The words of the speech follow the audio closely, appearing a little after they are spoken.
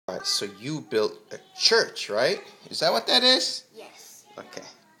So you built a church, right? Is that what that is? Yes. Okay.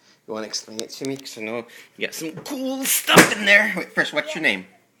 You want to explain it to me? Because I know you got some cool stuff in there. Wait, first, what's your name?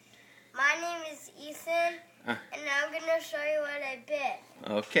 My name is Ethan, and I'm going to show you what I built.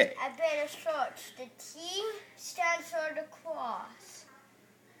 Okay. I built a church. The T stands for the cross.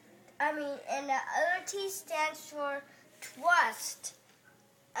 And the other T stands for trust.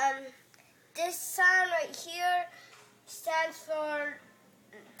 This sign right here stands for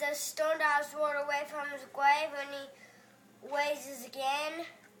the stone that was rolled away from his grave when he raises again.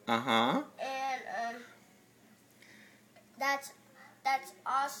 Uh-huh. And that's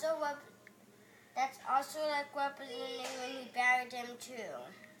also like representing when he buried him too.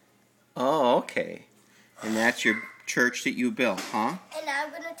 Oh, okay. And that's your church that you built, huh? And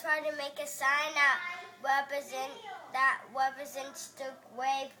I'm gonna try to make a sign that represents the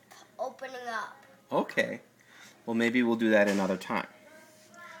grave opening up. Okay. Well, maybe we'll do that another time.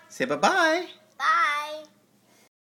 Say bye-bye.